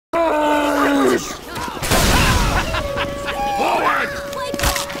Well,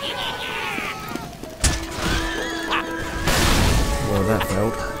 that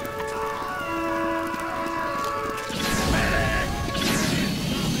failed.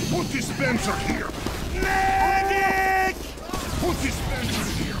 Put dispenser here. Medic! Put dispenser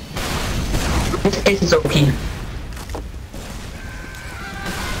here. This place is OP.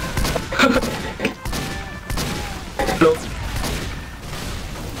 Look.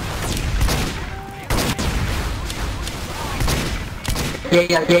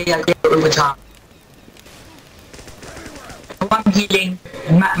 Yeah, over top. One healing,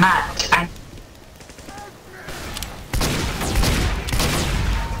 Matt, and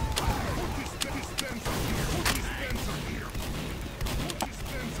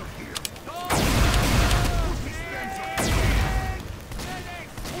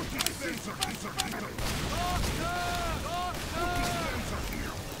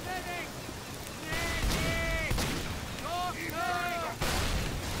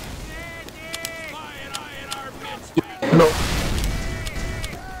no.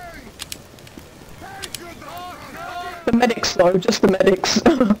 The medics though, just the medics.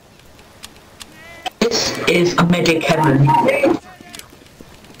 This is a medic heaven.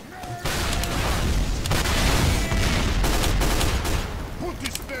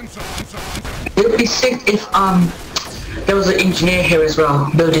 It would be sick if there was an engineer here as well,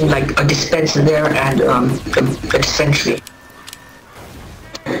 building like a dispenser there and a dispensary.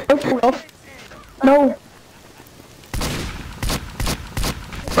 Don't fall off. No.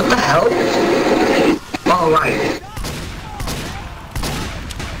 What the hell? Alright.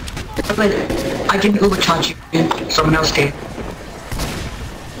 I didn't overcharge you, someone else did.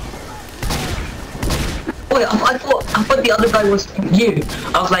 Wait, I thought the other guy was you.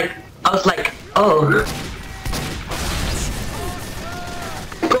 I was like, oh.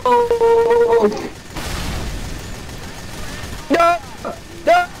 Go! No!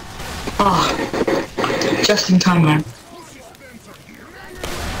 No! Oh, just in time, man.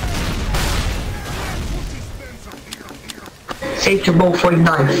 Save your ball for your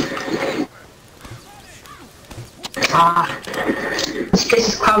knife. This place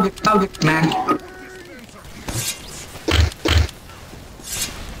is crowded, man.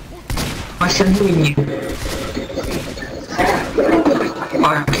 I still doing you.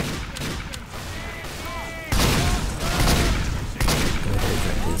 Alright.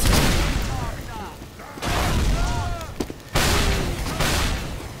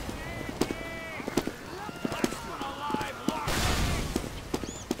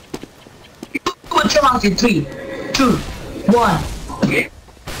 In 3, 2, 1.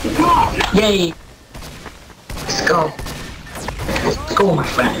 Yay! Let's go. Let's go, my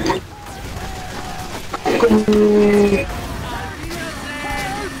friend. Go.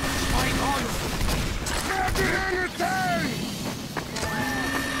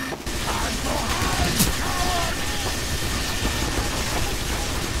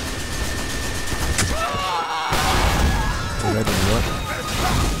 Ready, what?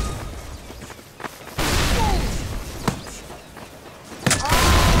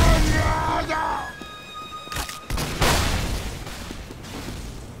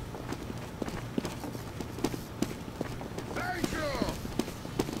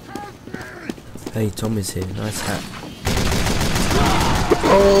 Hey, Tom is here. Nice hat.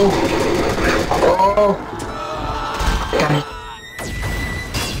 Oh. Damn it.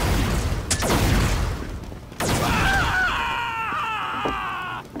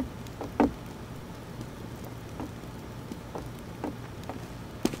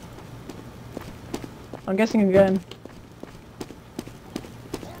 I'm guessing again.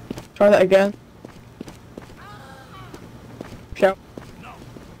 Try that again. Shout.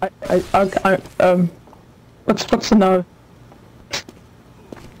 What's the no?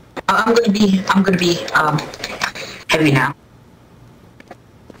 I'm gonna be heavy now.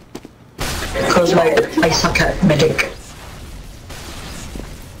 Because like I suck at medic.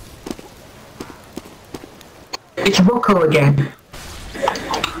 It's Rocco again.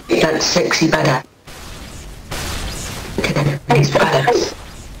 That sexy badass. Okay, he's badass.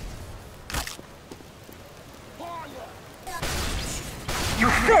 You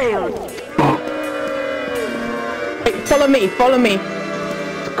failed! Hey, follow me.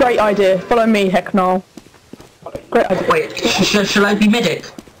 Great idea. Follow me, Hecknall. Great idea. Wait, shall I be medic?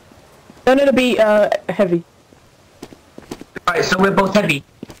 No, it'll be heavy. Alright, so we're both heavy.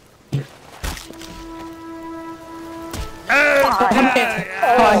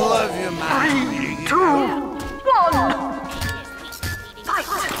 Hi. I love you, man. 3, 2, 1. Fight!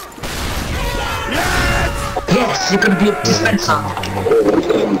 Yes, you're gonna be a dispenser.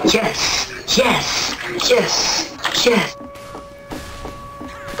 Yes, Yes! Yes! Yes!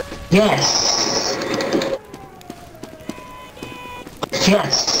 Yes!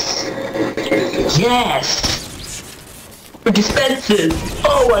 Yes! Yes! For dispensers!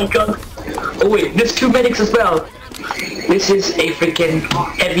 Oh my god! Oh wait, there's 2 medics as well! This is a freaking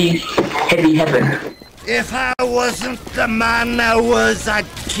heavy heaven. If I wasn't the man I was, I'd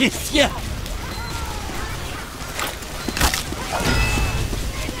kiss you.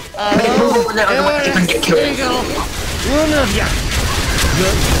 Move there, otherwise you can get killed. Single one of you.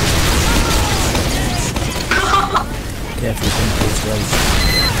 Careful, don't his rage.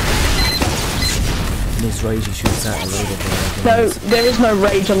 In his rage he shoots out a load of No, there is no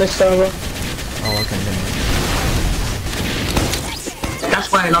rage on this server. Oh, okay, then.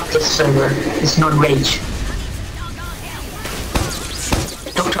 That's why I love this server. It's not rage.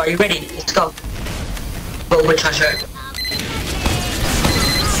 Doctor, are you ready? Let's go. Go with treasure.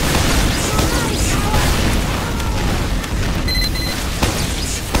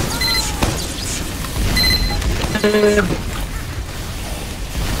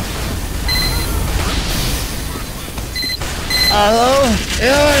 Hello,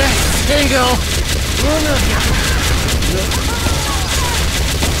 you're a single one of you.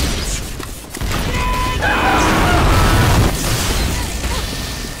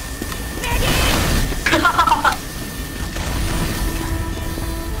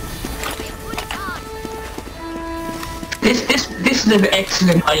 This is an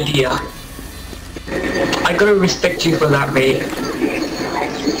excellent idea. I gotta respect you for that, mate.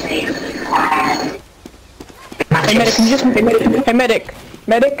 Hey medic, can you just hey medic.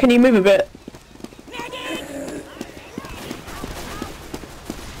 Medic, can you move a bit?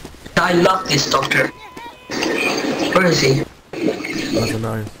 I love this doctor. Where is he? I don't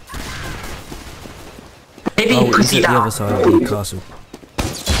know. Maybe Oh, he puts he's it at the down. other side of the castle.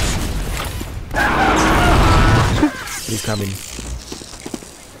 He's coming.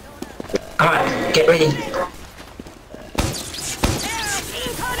 Alright, get ready.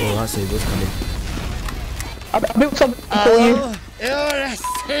 Oh, I see what's coming. I built something for you. Hello, you're a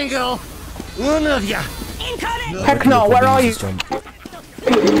single one of you. Heck no, where are you? Jump.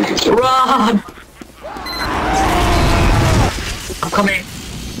 Run! I'm coming.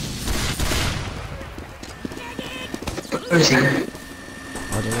 Where is he? I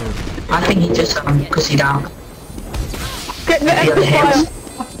don't know. I think he just pussy down. Get the The other amplifier! hands.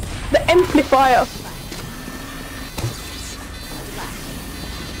 The amplifier!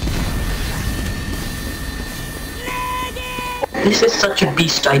 This is such a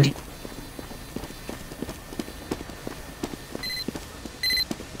beast idea.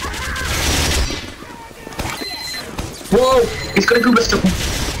 Whoa! He's gonna go Mr.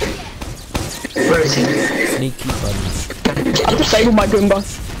 Where is he? Sneaky bunny. I disabled my Goomba.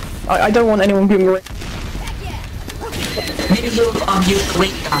 I don't want anyone Goomba. Maybe he'll use the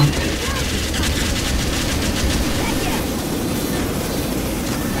weight gun.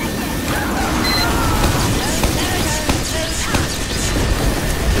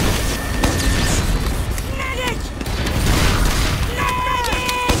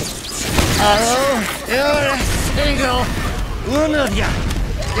 Hello, you're a single one of you.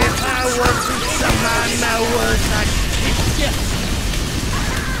 If I wasn't the man I was, I'd kiss you.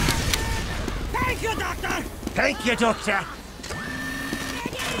 Thank you, Doctor. Thank you, Doctor.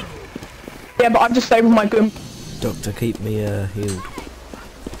 Yeah, but I've disabled my Goomba. Doctor, keep me healed.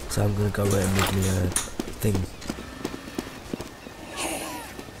 So I'm gonna go in with me thing.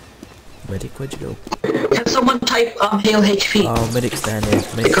 Medic, where'd you go? Can someone type hale HP? Oh, medic's down there.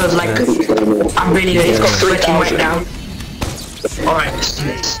 Medic, Because like, I'm really sweating right now. Alright, let's do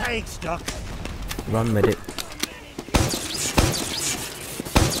this. Thanks, Doc. run medic.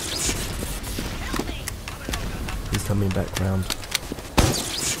 He's coming back round.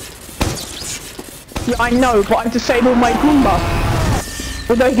 Yeah, I know, but I've disabled my Goomba.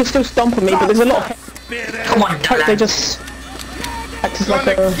 Although he can still stomp on me, but there's a lot of... Come on, Hope they Dylan. just act as like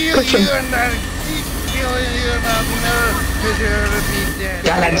a cushion. and I'll keep killing you and I'll never deserve to be dead.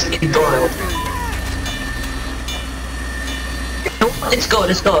 Dylan's in Doyle. No, let's go,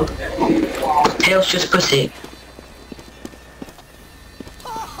 let's go. Tails just pussy.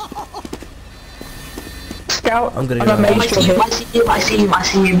 Scout, I'm gonna I've go. made I sure see him, here. I see him, I see him, I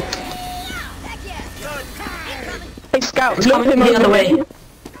see him. Hey Scout, He's lure coming him the other over way. here.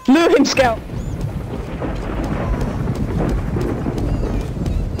 Lure him, Scout.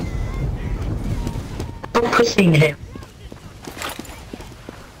 Stop pushing him.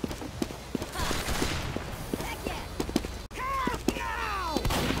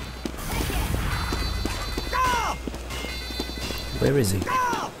 Where is he?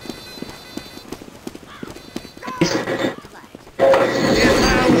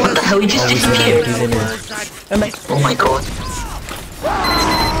 hell? He just disappeared. He's in here. Oh my god.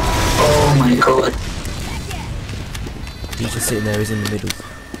 Oh my god. He's just sitting there, he's in the middle.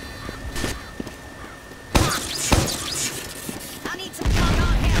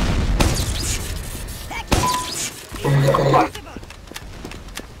 Oh my god.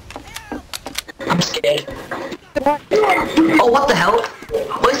 I'm scared. Oh, what the hell?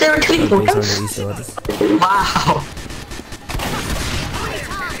 Why is there a twin He's on boat? the east side. Wow.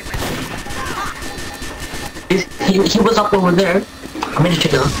 He was up over there a minute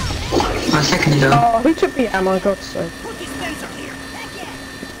ago. A second ago. Oh, who took the ammo? God's sake.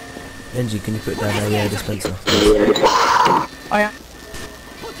 Benji, can you put down a dispenser? I am.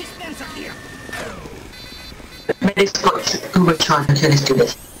 Medic's got overcharged until let's do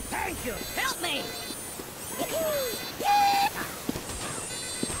this. Help me!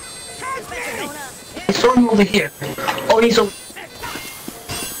 I saw him over here. Oh, he's over.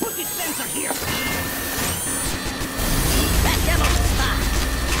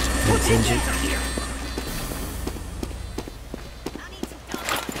 Thanks, Benji.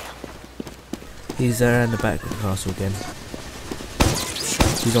 He's there in the back of the castle again.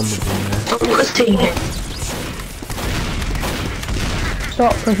 He's on the wall there. Oh, what's he here?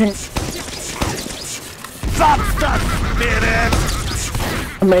 Stop pushing.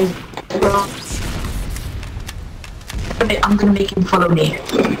 Amazing. Well, I'm gonna make him follow me.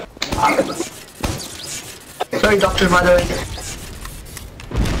 Sorry, doctor, by the way.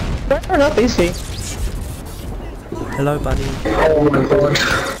 Fair enough, is he? Hello, buddy. Oh my god.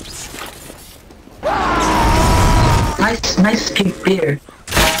 Nice pink beer.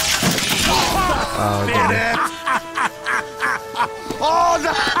 Oh, got me.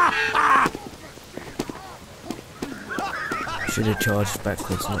 Should have charged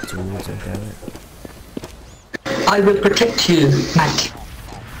backwards, not towards him, damn it. I will protect you, Matt.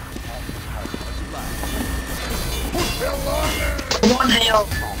 Come on, Hale.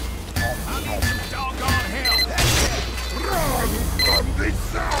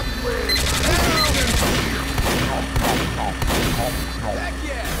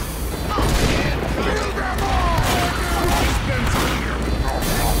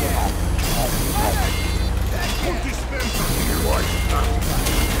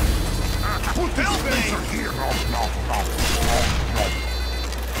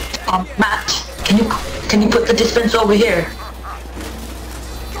 Matt, can you put the dispenser over here?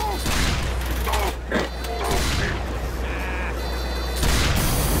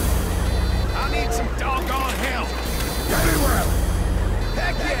 I need some doggone help. Everywhere.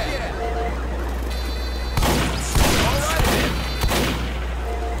 Heck yeah. All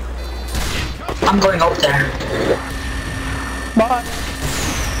right, I'm going up there. Bye.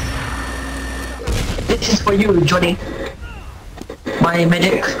 This is for you, Johnny. My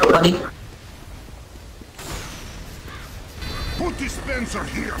medic, buddy. put dispenser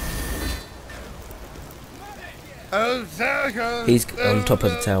here. Oh, He's on top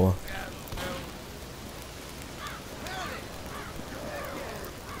of the tower.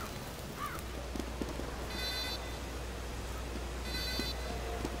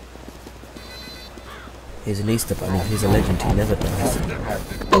 He's an Easter bunny, he's a legend, he never dies.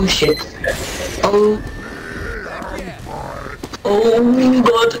 Oh shit. Oh. Oh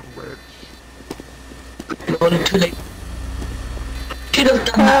god. No, too late. Should have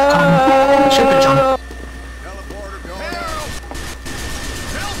done that, super jump.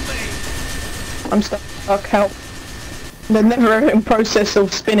 I'm stuck. Help. The never-ending process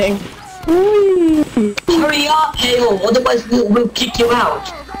of spinning. Whee! Hurry up, Hale, otherwise we'll kick you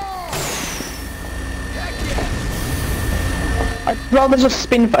out. I'd rather just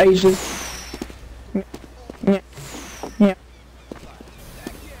spin for ages. Yeah. Yeah.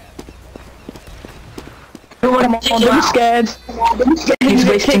 Come on, don't be scared. He's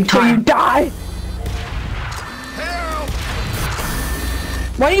wasting Till you time. die.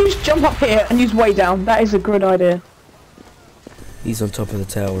 Why don't you just jump up here and use way down? That is a good idea. He's on top of the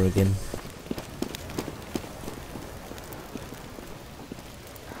tower again.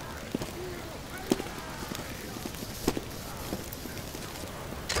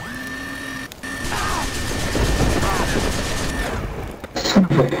 Son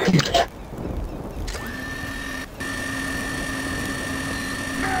of a bitch.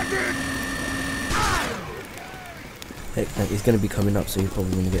 Heck, no, he's going to be coming up, so you're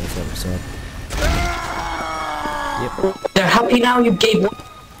probably going to get us on the side. Yep. They're happy now you gave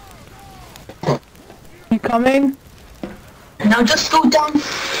one. You coming? Now just go down.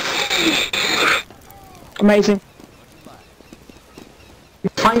 Amazing.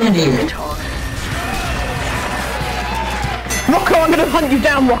 Finally. Rocco, I'm gonna hunt you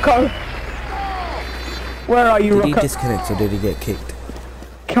down, Rocco. Where are you, Did he Rocco? disconnect or did he get kicked?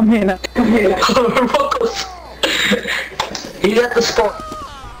 Come here now. Come here now. Rocco's. He's at the spot.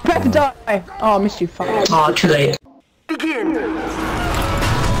 Prepare to die. Oh, I missed you. Fuck. Oh, too late. Begin. Come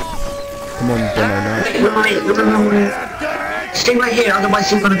on, Demo, now. Wait. Stay right here, otherwise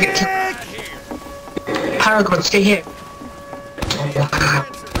you're gonna get killed. Paragon, stay here.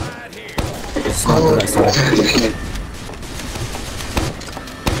 Sniper that side.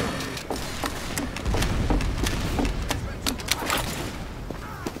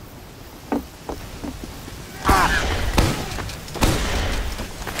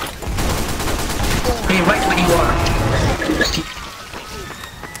 Hey, right where you are.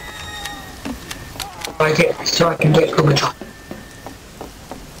 So I can get Gorbachev.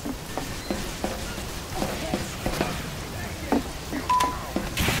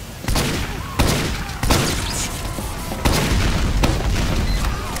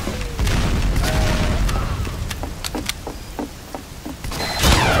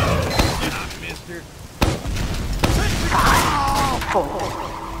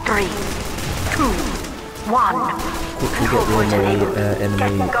 Quickly get the enemy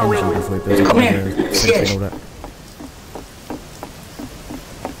engine before he builds up Come the here. sentry and all that.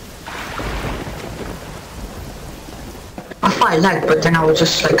 I thought I lagged, but then I was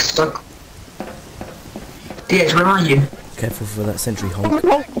just like stuck. Yes, where are you? Careful for that sentry honk.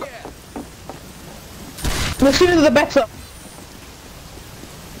 The sooner the better.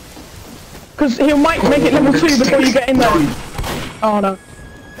 Because he might make it level 2 before you get in there. Oh no.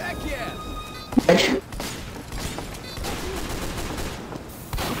 Edge?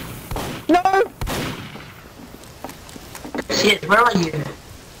 No! Shit, where are you?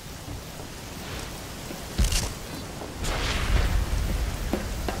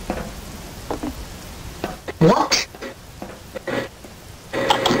 What?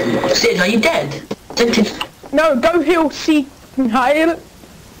 Sid, are you dead? No, go heal C. Hale.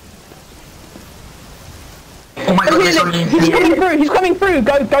 Oh my Go god, heal there's him. only He's coming through. He's coming through.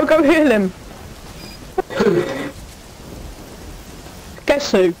 Go heal him. Who?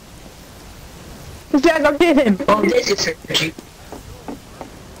 Guess who? Yeah, go get him. Oh, this is secretary.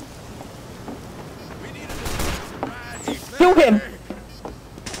 Kill him.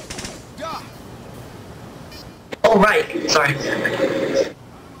 Oh, right. Sorry.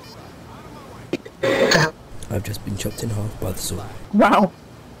 I've just been chopped in half by the sword. Wow.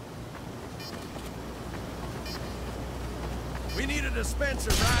 We need a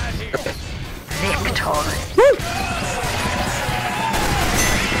dispenser right here. Victory.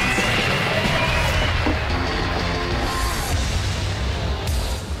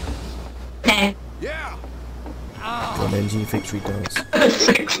 Yeah. Got an NG victory dance.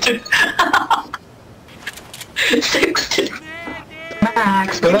 Saxton. Saxton.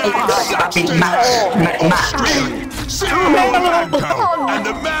 Max. Max. And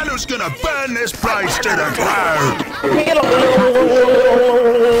the man who's gonna burn this place to the ground.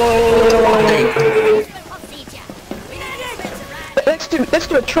 Let's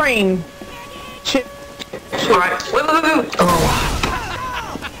do a train. Shit. Alright. Wait. Oh.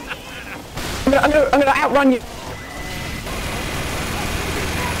 I'm gonna outrun you.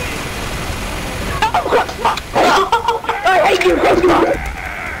 I hate you.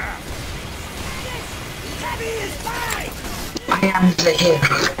 I am the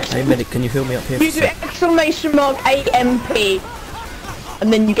hero. Hey medic, can you heal me up here? You do exclamation mark AMP,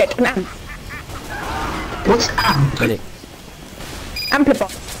 and then you get an amp. What's amp? Medic. Amplify. I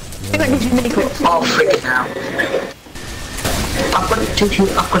think that gives you mini clips. Oh, freaking hell. I've got to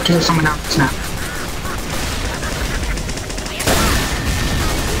kill someone else now.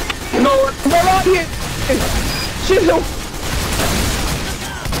 No, where are you? Shizzle!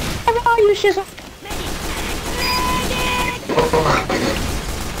 Where are you, Shizzle?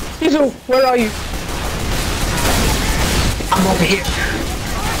 Shizzle, where are you? I'm over here.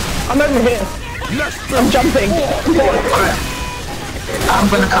 I'm over here. I'm jumping. I'm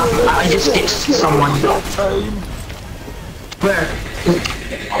gonna come. I just hit someone. Where?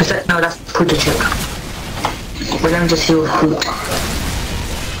 Is that? No, that's potato chip. We're gonna just heal food.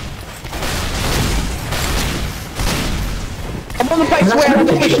 I'm on the place where I'm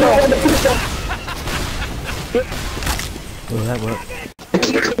Will that work? I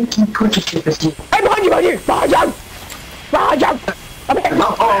keep thinking potato chip is you. Hey, behind you! Behind you! I'm here. Oh.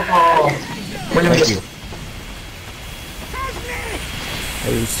 Well, let me Thank just... you.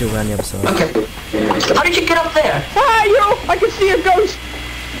 Hey, he's still around the other side. Okay. How did you get up there? Ah, you! I can see a ghost!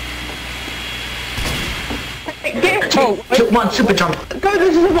 Hey, get... Oh, One super jump. go,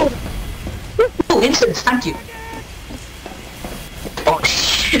 this is a ball. Oh, incense, thank you.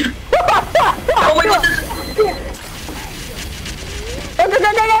 Oh my god! Go, go, go,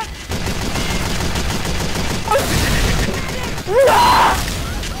 go, go!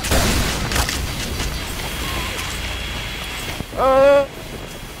 I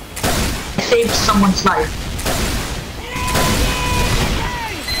saved someone's life.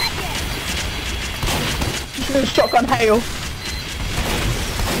 Shotgun hale.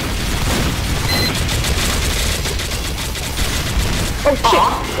 Oh shit!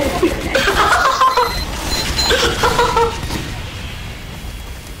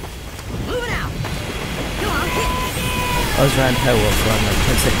 I was around hell for around like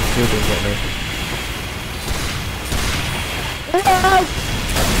 10 seconds still didn't get me.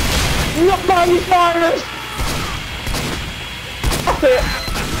 Not my virus! That's it!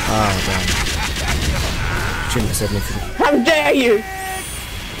 Oh damn. Shouldn't have said anything. How dare you!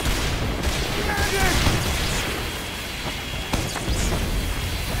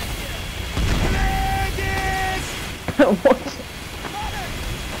 What?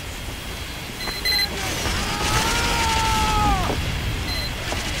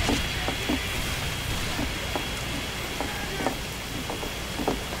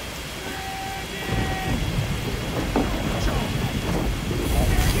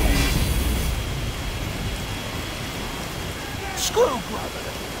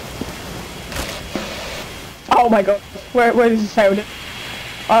 Oh my god, where is this held?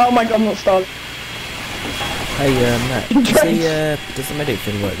 Oh my god, I'm not starting. Hey Matt, does the medic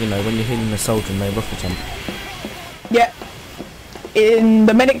thing work, you know, when you're hitting the soldier and they rocket jump? Yeah. In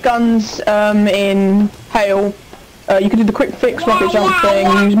the medic guns, in Hale, you can do the quick fix rocket jump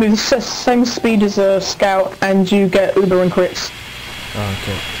thing, you move the same speed as a scout and you get uber and crits. Oh,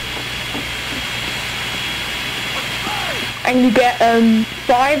 okay. And you get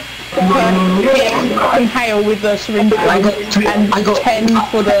 5 per hit in Hale with the syringe gun, and 10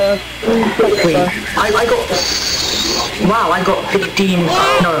 for the Wait, I got... Wow, I got 15...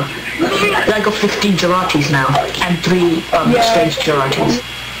 No. I got 15 Geratis now, and 3 strange Geratis.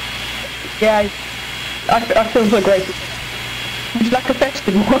 Yeah, I feel so grateful. Would you like a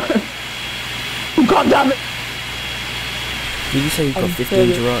festive one? God damn it! Did you say you've got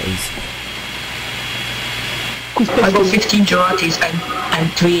 15 Geratis? I got 15 Geratis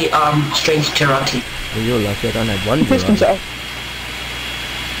and 3 strange Gerati. Well, you're lucky I don't have one Gerati.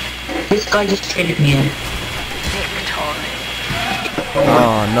 This guy just traded me in.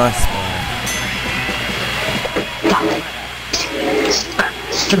 Oh, nice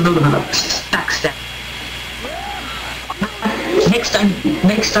Backstab.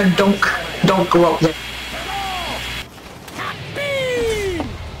 Next time, don't go up there.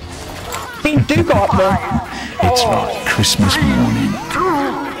 Do go up there. It's like Christmas morning.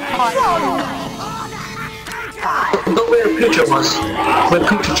 Go where Peter was. Where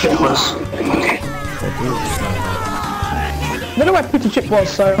Peter Chip was. I don't know where Peter Chip was,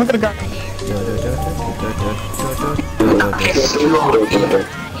 so I'm gonna go.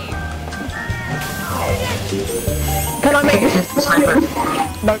 Can I make this?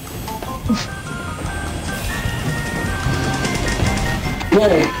 No. Whoa.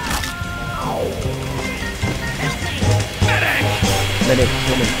 Medic.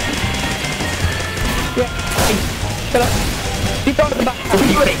 Yeah. Hey, shut up. Keep going to the back.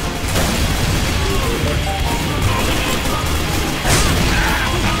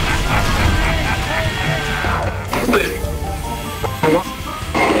 What?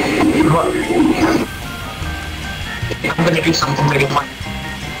 I'm gonna do something really fun.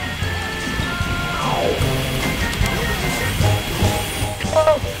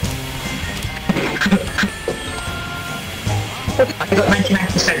 I got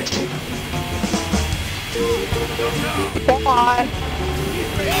 99%. Bye.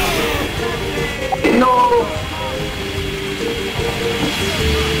 No!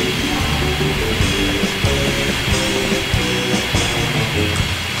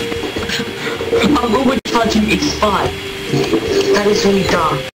 I'm overcharging its 5. That is really dumb.